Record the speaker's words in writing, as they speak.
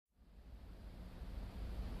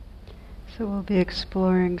So we'll be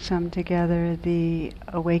exploring some together the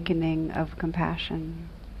awakening of compassion.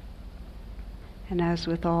 And as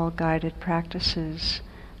with all guided practices,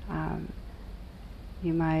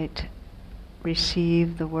 you might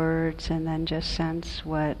receive the words and then just sense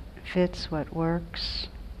what fits, what works,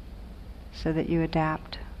 so that you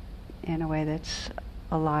adapt in a way that's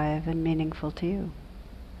alive and meaningful to you.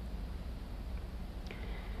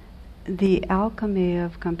 The alchemy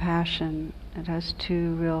of compassion, it has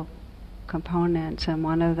two real components, and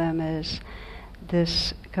one of them is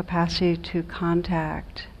this capacity to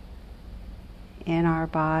contact in our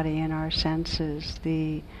body, in our senses,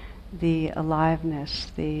 the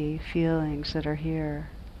aliveness, the feelings that are here.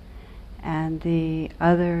 And the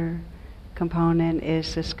other component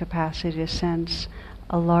is this capacity to sense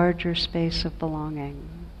a larger space of belonging,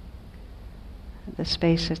 the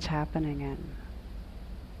space it's happening in.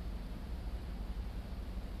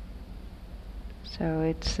 So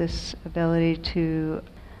it's this ability to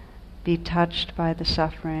be touched by the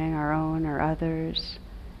suffering, our own or others,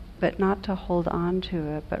 but not to hold on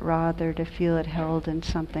to it, but rather to feel it held in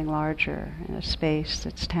something larger, in a space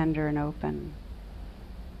that's tender and open.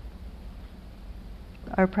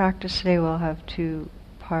 Our practice today will have two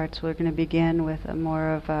parts. We're going to begin with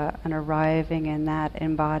an arriving in that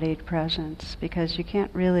embodied presence, because you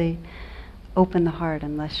can't really open the heart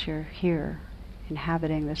unless you're here,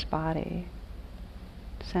 inhabiting this body.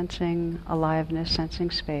 Sensing aliveness,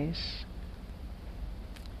 sensing space.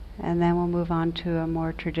 And then we'll move on to a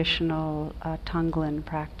more traditional Tonglen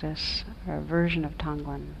practice, or a version of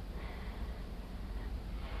Tonglen,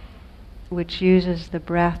 which uses the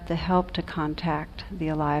breath to help to contact the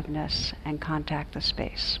aliveness and contact the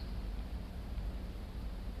space.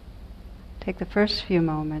 Take the first few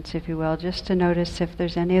moments, if you will, just to notice if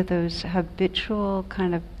there's any of those habitual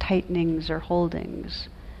kind of tightenings or holdings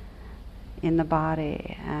in the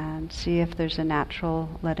body, and see if there's a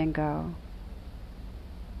natural letting go.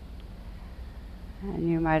 And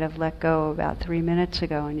you might have let go about 3 minutes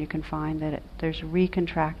ago, and you can find that there's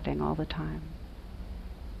recontracting all the time.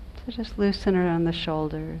 So just loosen around the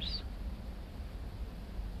shoulders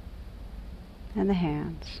and the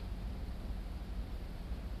hands.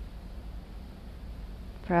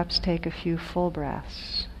 Perhaps take a few full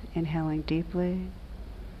breaths, inhaling deeply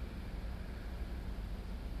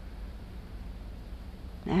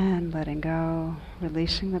and letting go,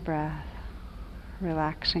 releasing the breath,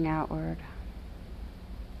 relaxing outward.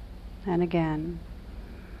 And again.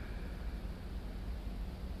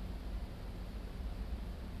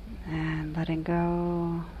 And letting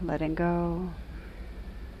go, letting go.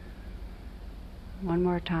 One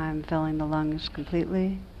more time, filling the lungs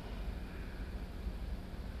completely.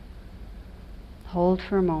 Hold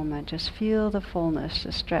for a moment, just feel the fullness,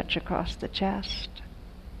 the stretch across the chest.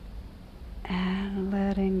 And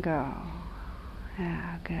letting go.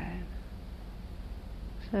 Yeah, good.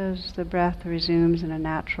 So as the breath resumes in a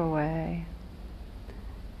natural way,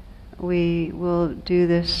 we will do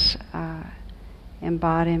this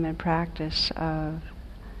embodiment practice of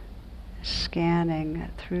scanning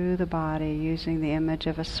through the body using the image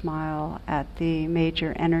of a smile at the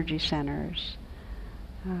major energy centers.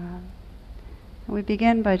 We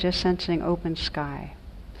begin by just sensing open sky.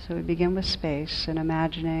 So we begin with space and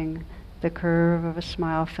imagining the curve of a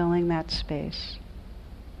smile filling that space.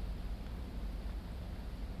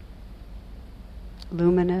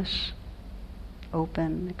 Luminous,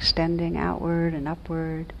 open, extending outward and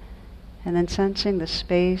upward, and then sensing the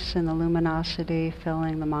space and the luminosity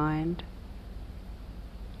filling the mind.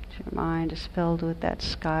 Your mind is filled with that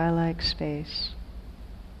sky-like space.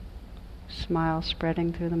 Smile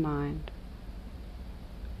spreading through the mind.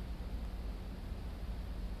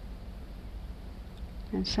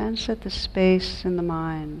 And sense that the space in the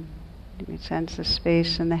mind, you can sense the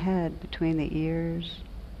space in the head between the ears.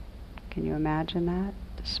 Can you imagine that?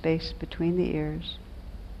 The space between the ears.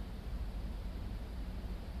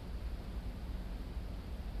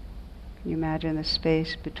 Can you imagine the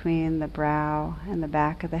space between the brow and the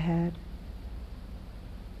back of the head?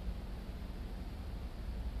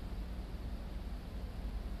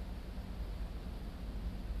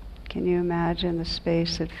 Can you imagine the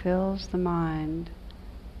space that fills the mind,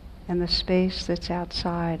 and the space that's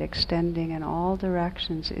outside, extending in all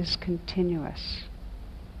directions, is continuous?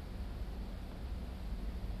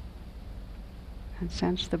 And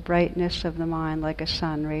sense the brightness of the mind like a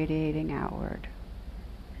sun radiating outward,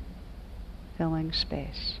 filling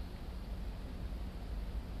space.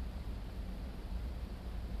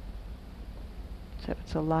 So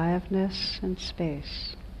it's aliveness and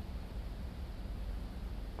space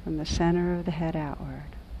from the center of the head outward. .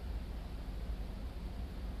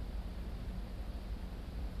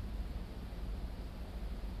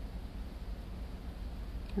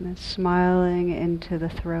 And then smiling into the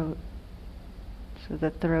throat. So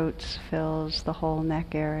the throat fills the whole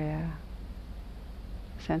neck area.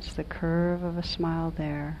 Sense the curve of a smile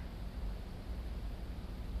there.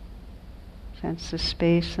 Sense the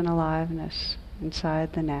space and aliveness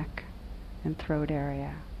inside the neck and throat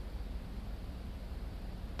area.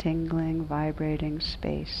 Tingling, vibrating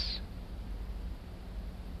space.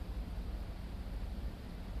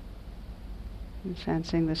 And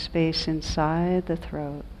sensing the space inside the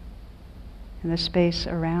throat, and the space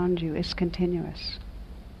around you is continuous.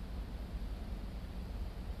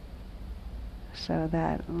 So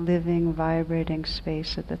that living, vibrating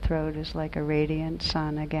space at the throat is like a radiant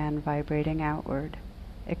sun, again vibrating outward,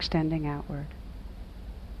 extending outward.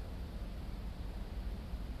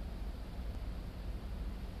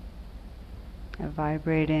 A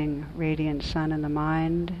vibrating, radiant sun in the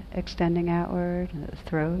mind, extending outward, in the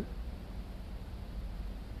throat.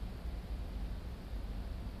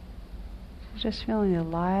 Just feeling the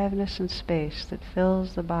aliveness and space that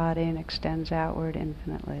fills the body and extends outward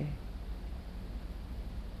infinitely.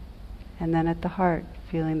 And then at the heart,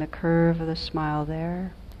 feeling the curve of the smile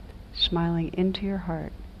there, smiling into your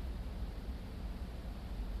heart,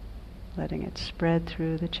 letting it spread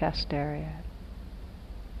through the chest area.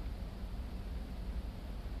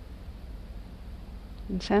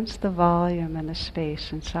 And sense the volume and the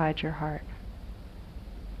space inside your heart.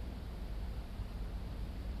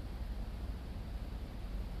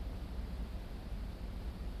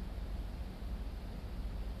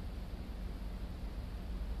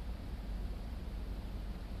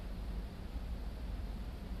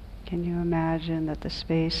 Can you imagine that the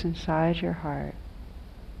space inside your heart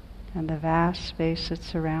and the vast space that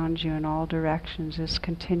surrounds you in all directions is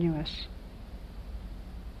continuous?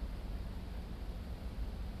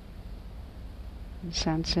 And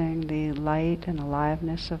sensing the light and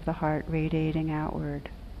aliveness of the heart radiating outward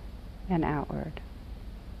and outward.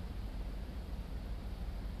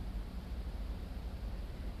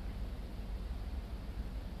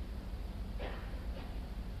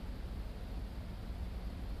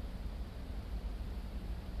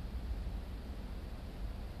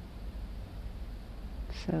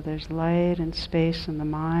 So there's light and space in the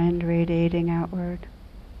mind radiating outward.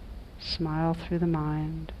 Smile through the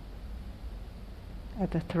mind.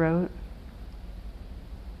 At the throat,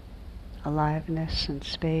 aliveness and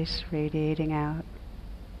space radiating out.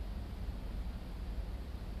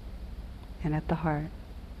 And at the heart.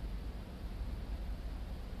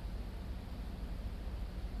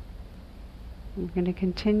 We're going to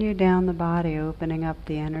continue down the body, opening up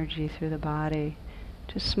the energy through the body,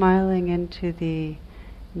 just smiling into the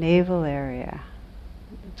navel area.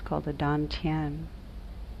 It's called the dantian.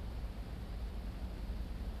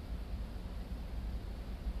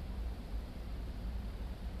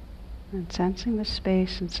 And sensing the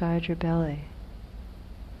space inside your belly.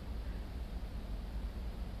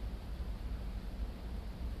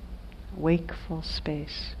 Wakeful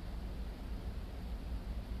space.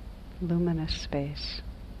 Luminous space.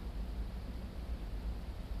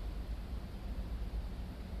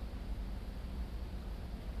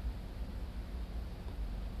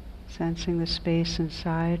 Sensing the space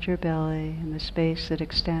inside your belly and the space that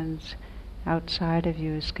extends outside of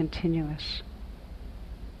you is continuous.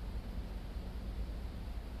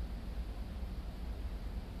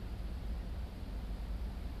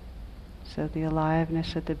 So the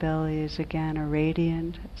aliveness at the belly is again a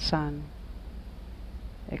radiant sun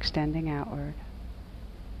extending outward.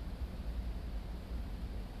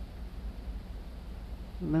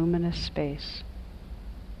 Luminous space.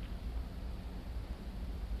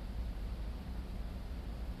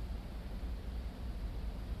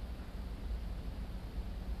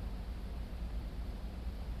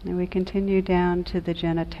 And we continue down to the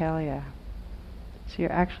genitalia. So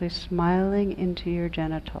you're actually smiling into your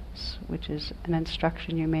genitals, which is an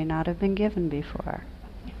instruction you may not have been given before.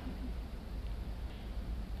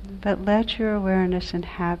 But let your awareness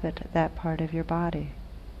inhabit that part of your body.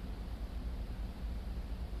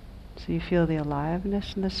 So you feel the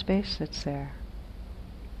aliveness and the space that's there.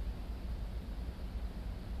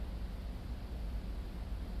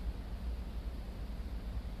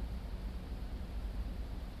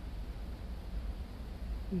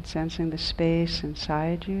 And sensing the space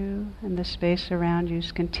inside you and the space around you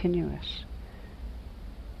is continuous.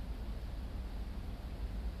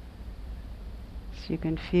 So you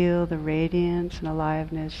can feel the radiance and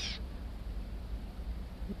aliveness,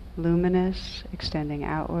 luminous, extending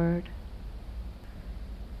outward.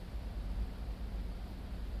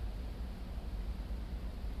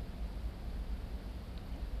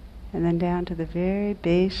 And then down to the very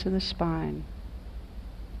base of the spine.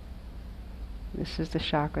 This is the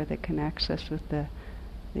chakra that connects us with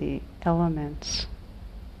the elements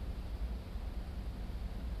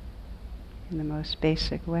in the most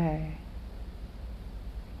basic way.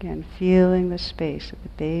 Again, feeling the space at the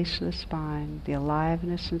base of the spine, the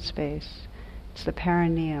aliveness in space. It's the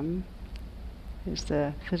perineum, is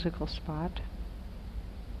the physical spot.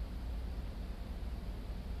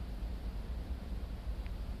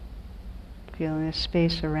 Feeling the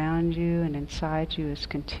space around you and inside you is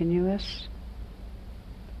continuous,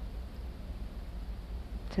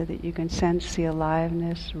 so that you can sense the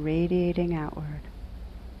aliveness radiating outward.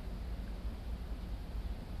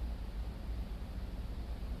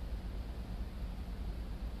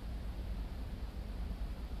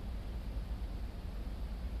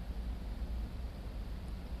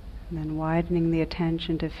 And then widening the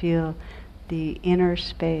attention to feel the inner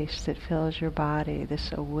space that fills your body,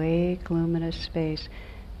 this awake, luminous space.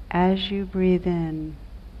 As you breathe in,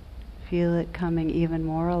 feel it coming even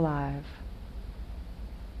more alive.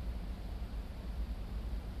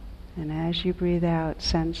 And as you breathe out,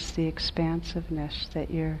 sense the expansiveness that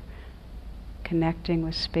you're connecting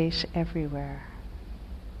with space everywhere.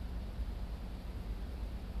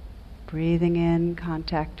 Breathing in,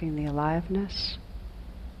 contacting the aliveness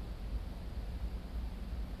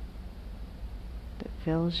that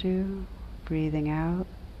fills you. Breathing out,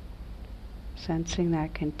 sensing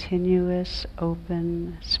that continuous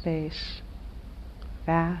open space,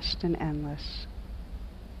 vast and endless.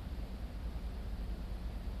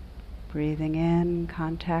 Breathing in,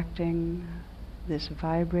 contacting this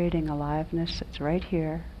vibrating aliveness that's right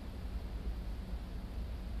here.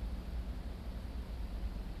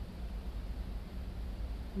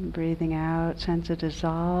 And breathing out, sense it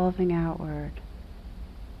dissolving outward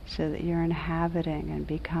so that you're inhabiting and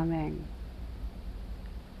becoming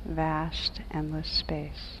vast, endless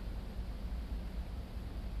space.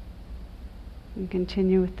 And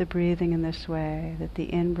continue with the breathing in this way, that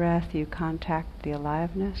the in-breath you contact the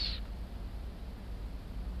aliveness,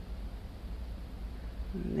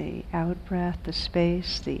 and the out-breath, the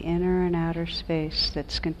space, the inner and outer space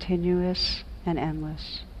that's continuous and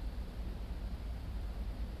endless.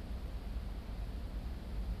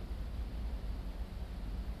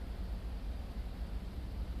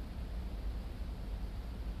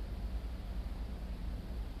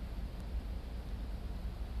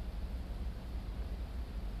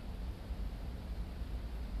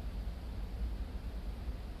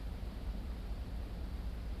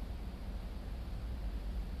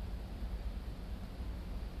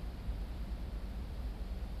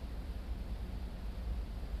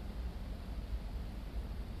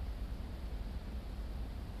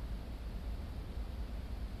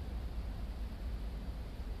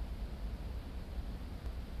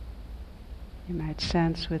 You might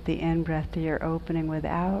sense with the in-breath that you're opening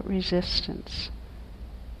without resistance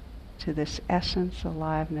to this essence,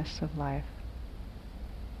 aliveness of life.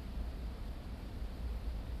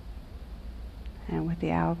 And with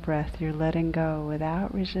the out-breath, you're letting go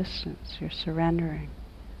without resistance. You're surrendering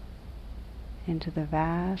into the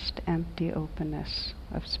vast, empty openness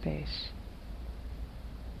of space.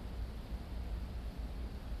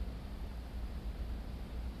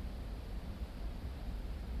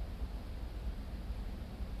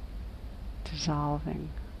 Dissolving.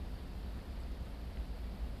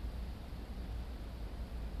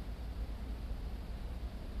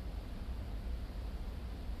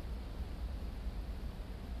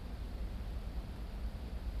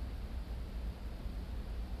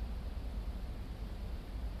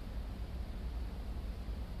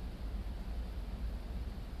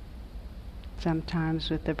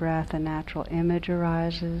 Sometimes with the breath a natural image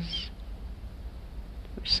arises.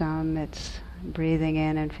 For some it's breathing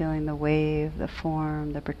in and feeling the wave, the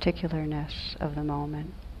form, the particularness of the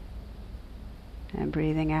moment. And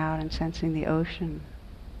breathing out and sensing the ocean,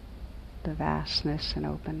 the vastness and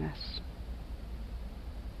openness.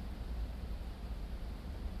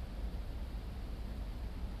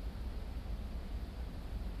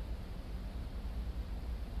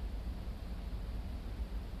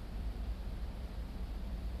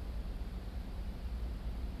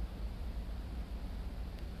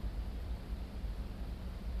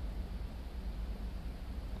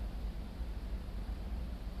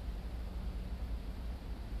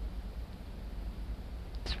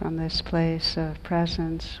 From this place of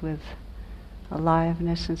presence with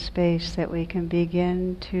aliveness and space that we can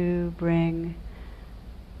begin to bring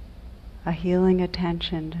a healing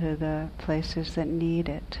attention to the places that need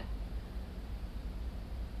it.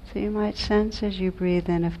 So you might sense as you breathe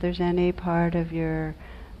in if there's any part of your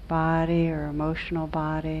body or emotional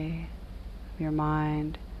body, your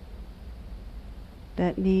mind,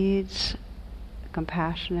 that needs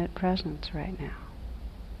compassionate presence right now.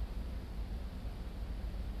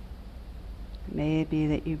 It may be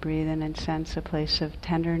that you breathe in and sense a place of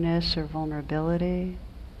tenderness or vulnerability.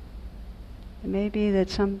 It may be that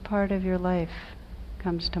some part of your life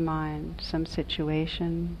comes to mind, some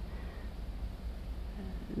situation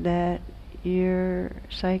that your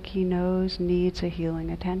psyche knows needs a healing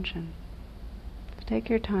attention. Take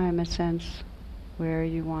your time and sense where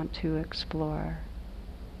you want to explore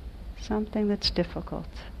something that's difficult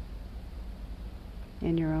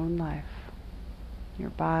in your own life,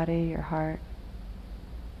 your body, your heart,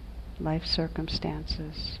 life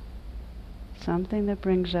circumstances, something that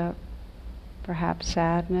brings up perhaps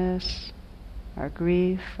sadness, or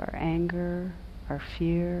grief, or anger, or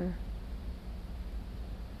fear,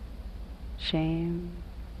 shame.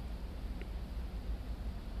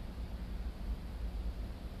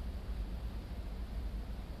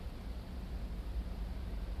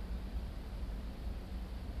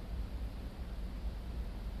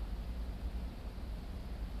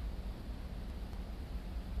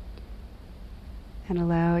 And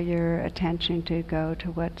allow your attention to go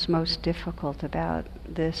to what's most difficult about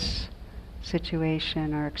this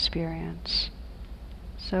situation or experience.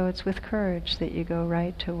 So it's with courage that you go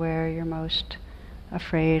right to where you're most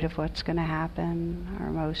afraid of what's going to happen,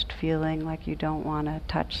 or most feeling like you don't want to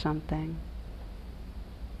touch something.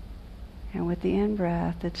 And with the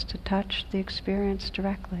in-breath, it's to touch the experience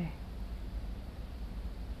directly.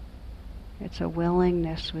 It's a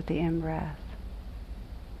willingness with the in-breath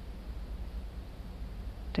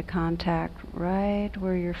to contact right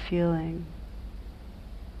where you're feeling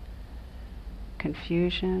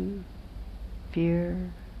confusion,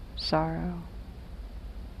 fear, sorrow.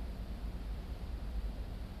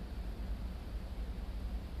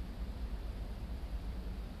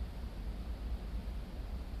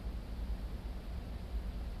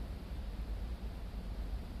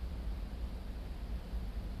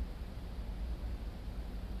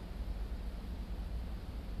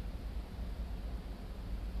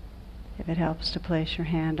 If it helps to place your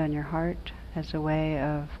hand on your heart as a way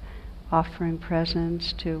of offering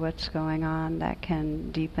presence to what's going on, that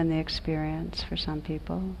can deepen the experience for some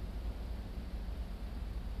people.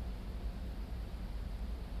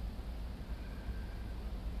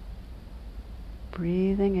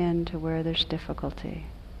 Breathing into where there's difficulty,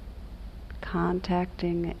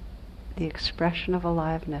 contacting the expression of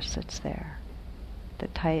aliveness that's there, the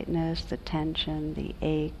tightness, the tension, the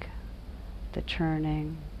ache, the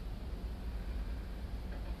churning.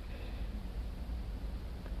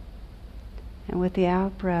 And with the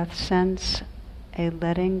out-breath, sense a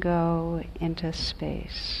letting go into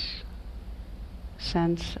space.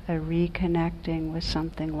 Sense a reconnecting with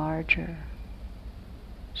something larger.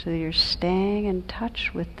 So you're staying in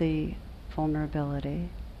touch with the vulnerability.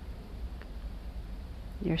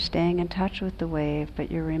 You're staying in touch with the wave, but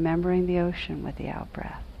you're remembering the ocean with the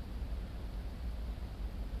out-breath.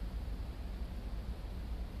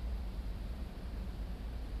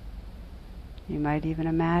 You might even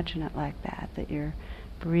imagine it like that you're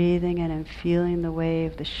breathing in and feeling the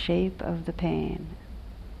wave, the shape of the pain.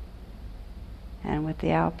 And with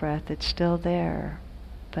the out-breath, it's still there,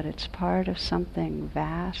 but it's part of something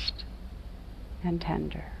vast and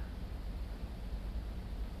tender.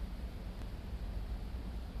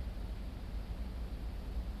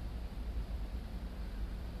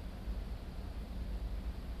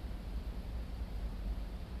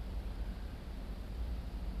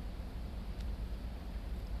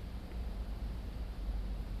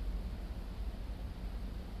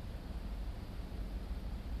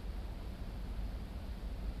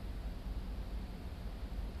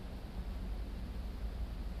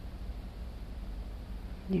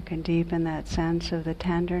 You can deepen that sense of the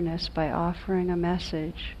tenderness by offering a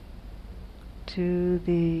message to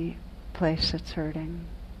the place that's hurting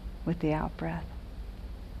with the out-breath.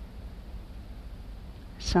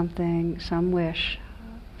 Some wish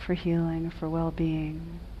for healing, for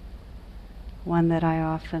well-being. One that I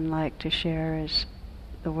often like to share is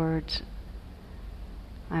the words,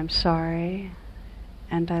 "I'm sorry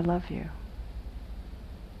and I love you."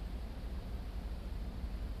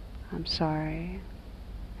 I'm sorry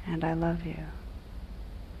and I love you.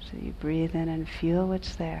 So you breathe in and feel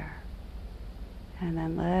what's there. And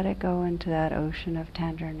then let it go into that ocean of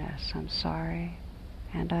tenderness. I'm sorry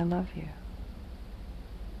and I love you.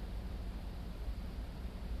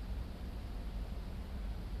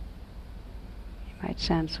 You might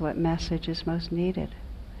sense what message is most needed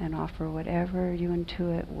and offer whatever you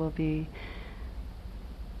intuit will be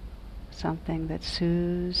something that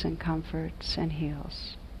soothes and comforts and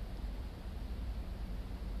heals.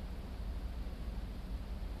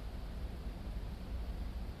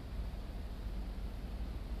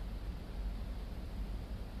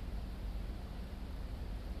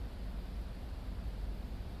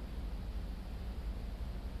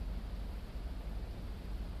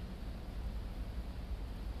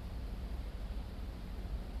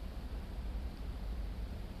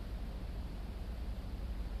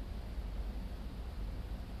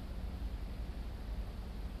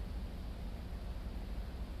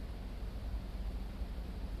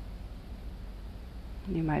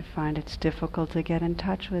 You might find it's difficult to get in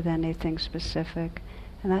touch with anything specific,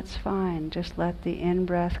 and that's fine. Just let the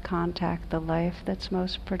in-breath contact the life that's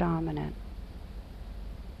most predominant.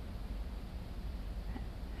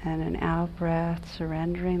 And an out-breath,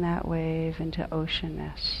 surrendering that wave into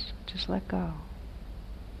oceanness. Just let go.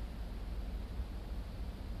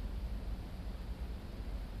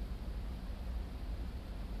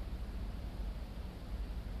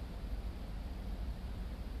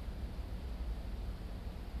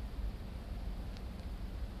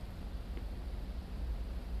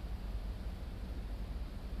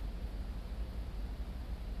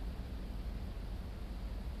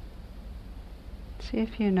 See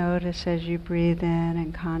if you notice as you breathe in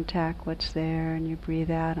and contact what's there, and you breathe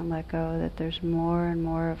out and let go, that there's more and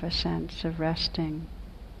more of a sense of resting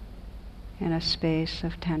in a space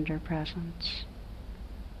of tender presence.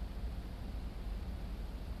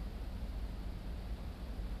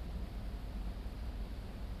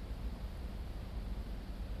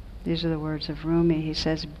 These are the words of Rumi. He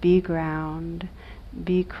says, "Be ground,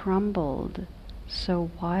 be crumbled,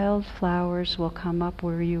 so wild flowers will come up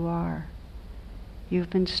where you are. You've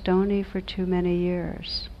been stony for too many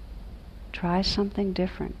years. Try something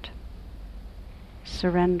different.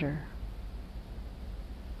 Surrender."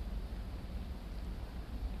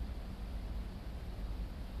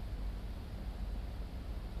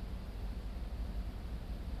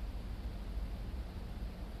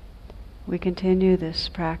 We continue this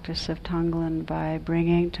practice of Tonglen by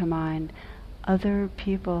bringing to mind other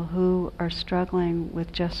people who are struggling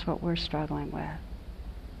with just what we're struggling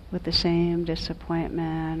with the same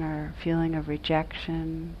disappointment or feeling of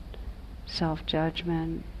rejection,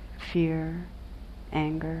 self-judgment, fear,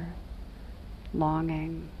 anger,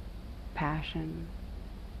 longing, passion.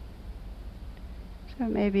 So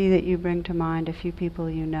it may be that you bring to mind a few people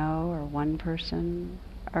you know, or one person,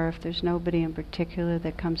 or if there's nobody in particular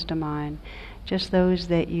that comes to mind, just those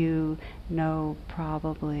that you know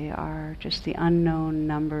probably are just the unknown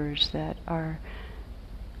numbers that are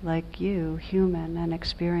like you, human, and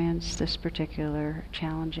experience this particular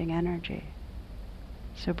challenging energy.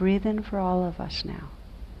 So breathe in for all of us now.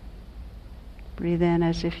 Breathe in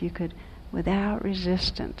as if you could, without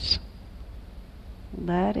resistance,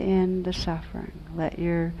 let in the suffering, let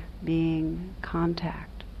your being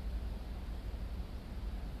contact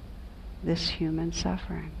this human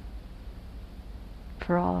suffering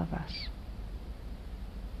for all of us.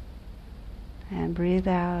 And breathe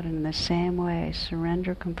out, and in the same way,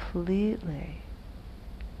 surrender completely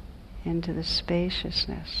into the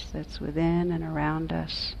spaciousness that's within and around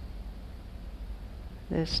us,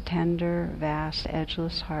 this tender, vast,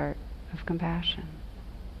 edgeless heart of compassion.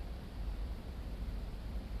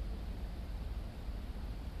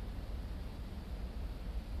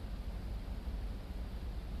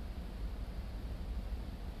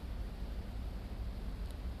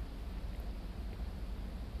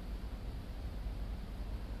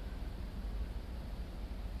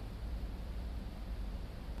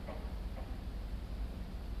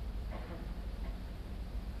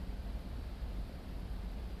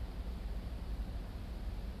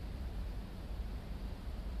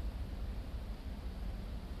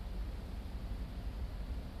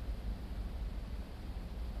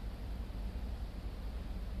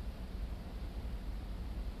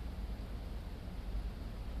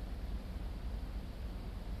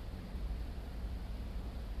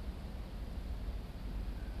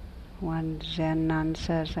 One Zen nun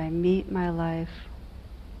says, "I meet my life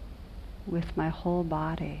with my whole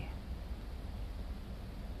body."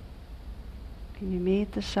 Can you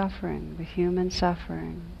meet the suffering, the human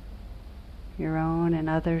suffering, your own and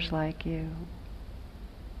others like you,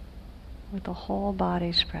 with the whole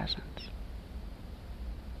body's presence?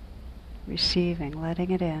 Receiving, letting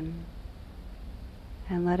it in,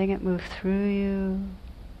 and letting it move through you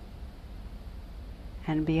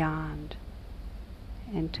and beyond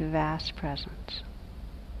into vast presence.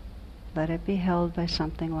 Let it be held by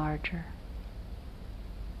something larger.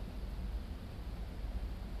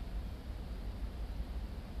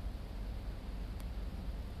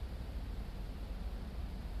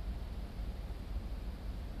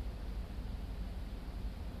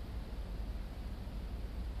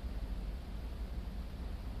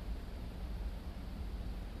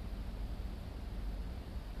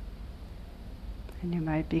 And you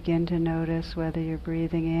might begin to notice whether you're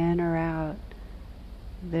breathing in or out,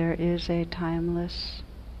 there is a timeless,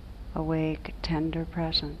 awake, tender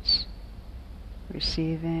presence,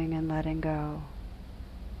 receiving and letting go.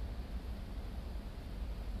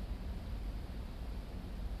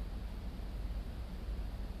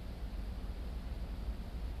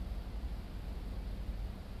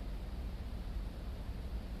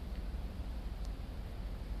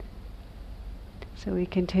 So we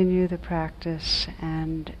continue the practice,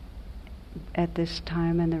 and at this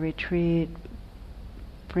time in the retreat,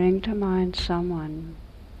 bring to mind someone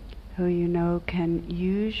who you know can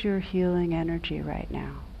use your healing energy right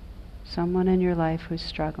now. Someone in your life who's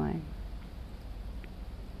struggling.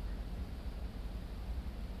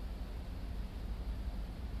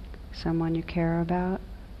 Someone you care about.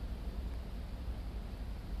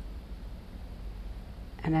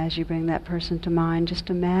 And as you bring that person to mind,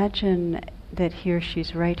 just imagine that he or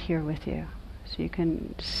she's right here with you. So you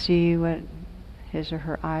can see what his or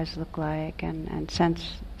her eyes look like, and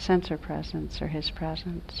sense her presence or his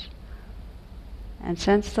presence. And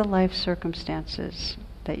sense the life circumstances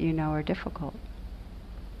that you know are difficult.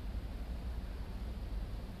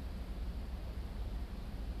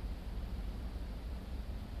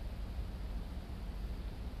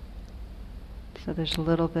 So there's a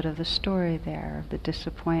little bit of the story there, of the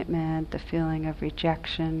disappointment, the feeling of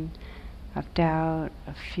rejection, of doubt,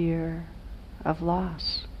 of fear, of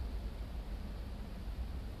loss.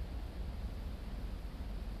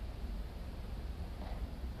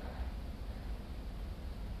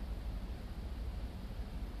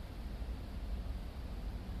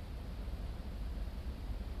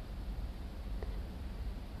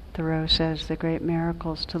 Thoreau says the great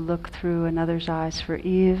miracle is to look through another's eyes for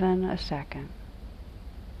even a second.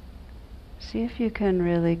 See if you can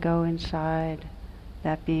really go inside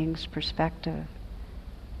that being's perspective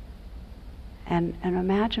and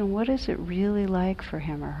imagine, what is it really like for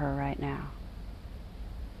him or her right now?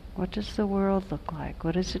 What does the world look like?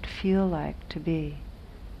 What does it feel like to be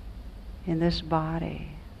in this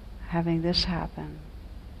body, having this happen?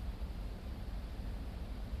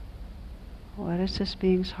 What does this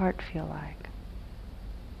being's heart feel like?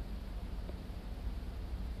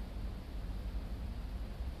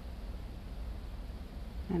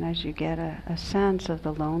 And as you get a sense of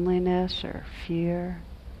the loneliness or fear,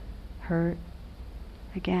 hurt,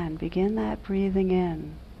 again, begin that breathing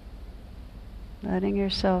in, letting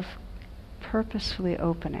yourself purposefully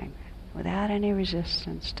opening, without any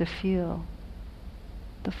resistance, to feel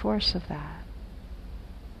the force of that,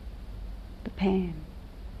 the pain.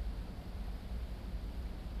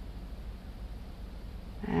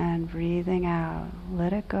 And breathing out,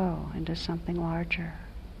 let it go into something larger.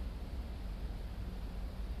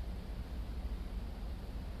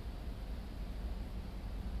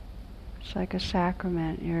 It's like a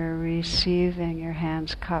sacrament. You're receiving, your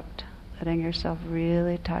hands cupped, letting yourself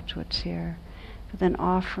really touch what's here, but then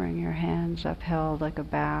offering your hands upheld like a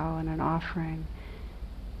bow and an offering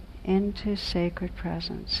into sacred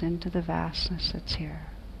presence, into the vastness that's here.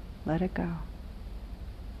 Let it go.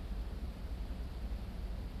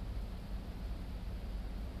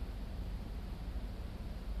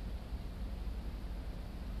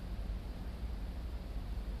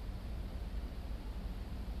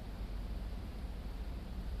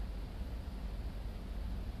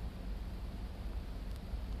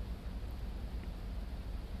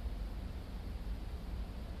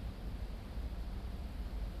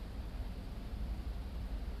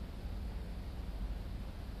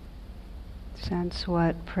 Sense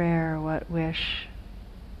what prayer, what wish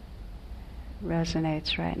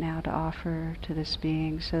resonates right now to offer to this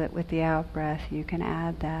being, so that with the out-breath you can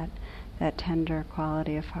add that tender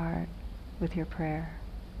quality of heart with your prayer.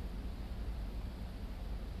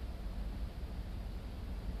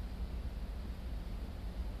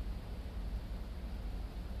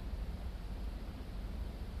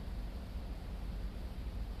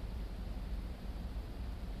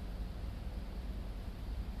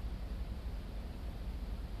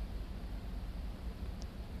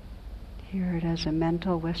 Hear it as a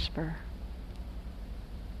mental whisper.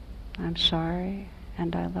 I'm sorry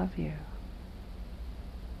and I love you.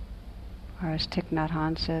 Or as Thich Nhat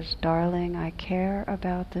Hanh says, darling, I care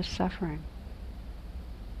about this suffering.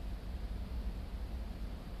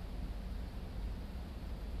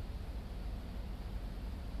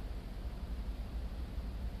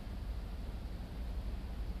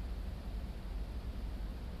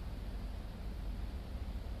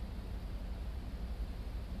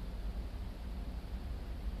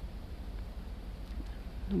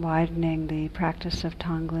 Widening the practice of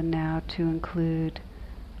Tonglen now to include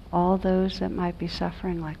all those that might be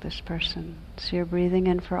suffering like this person. So you're breathing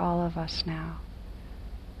in for all of us now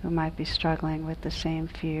who might be struggling with the same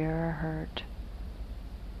fear or hurt,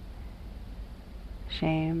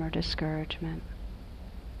 shame or discouragement.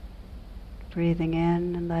 Breathing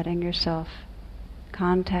in and letting yourself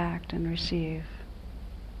contact and receive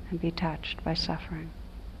and be touched by suffering.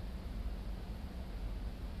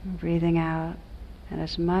 And breathing out And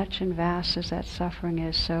as much and vast as that suffering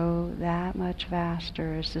is, so that much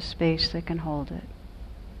vaster is the space that can hold it.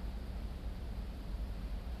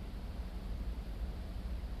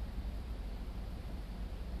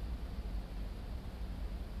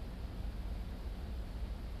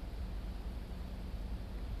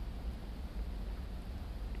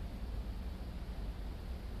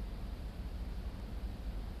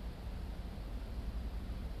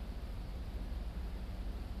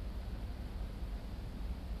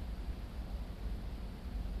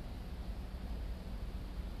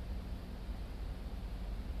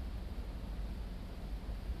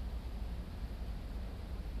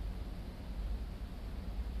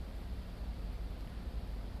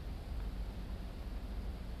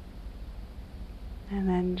 And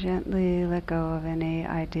then gently let go of any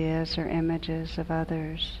ideas or images of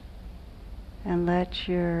others, and let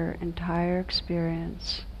your entire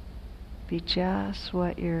experience be just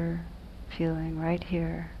what you're feeling right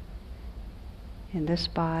here, in this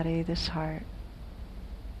body, this heart.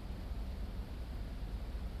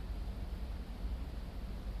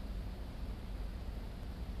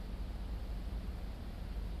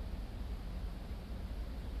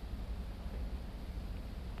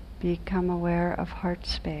 Become aware of heart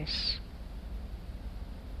space.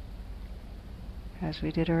 As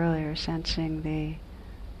we did earlier, sensing the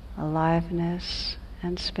aliveness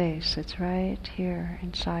and space that's right here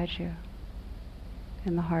inside you,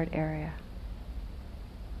 in the heart area.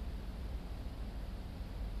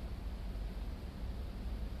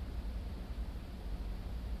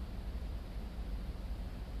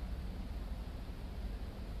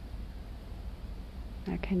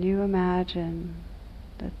 Now, can you imagine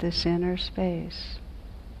that this inner space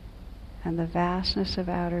and the vastness of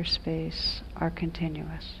outer space are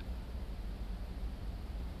continuous?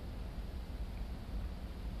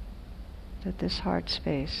 That this heart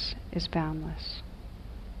space is boundless,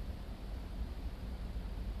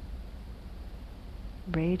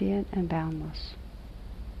 radiant and boundless.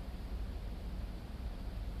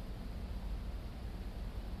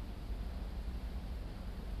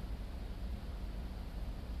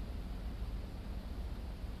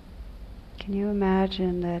 Can you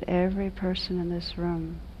imagine that every person in this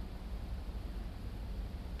room,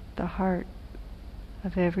 the heart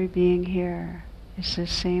of every being here, is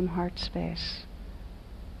this same heart space,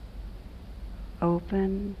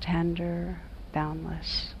 open, tender,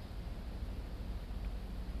 boundless.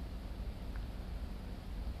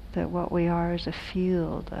 That what we are is a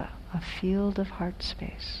field of heart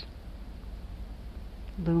space,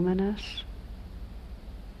 luminous,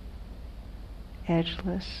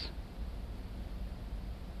 edgeless,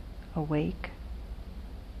 awake.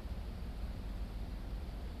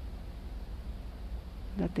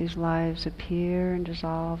 Let these lives appear and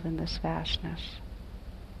dissolve in this vastness.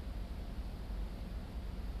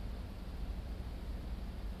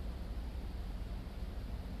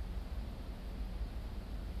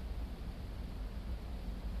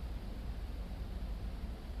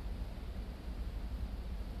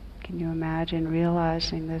 Can you imagine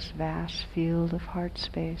realizing this vast field of heart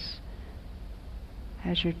space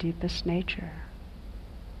as your deepest nature?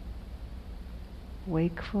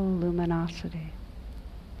 Wakeful luminosity.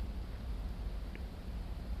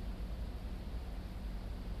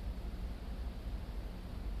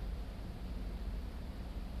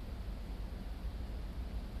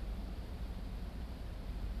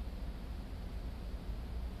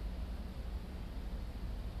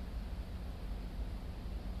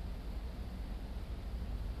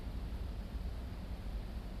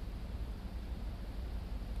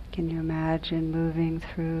 Can you imagine moving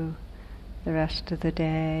through the rest of the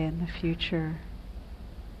day and the future,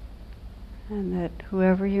 and that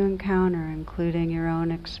whoever you encounter, including your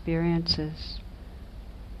own experiences,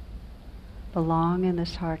 belong in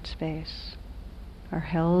this heart space, are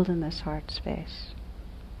held in this heart space,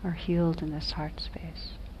 are healed in this heart space?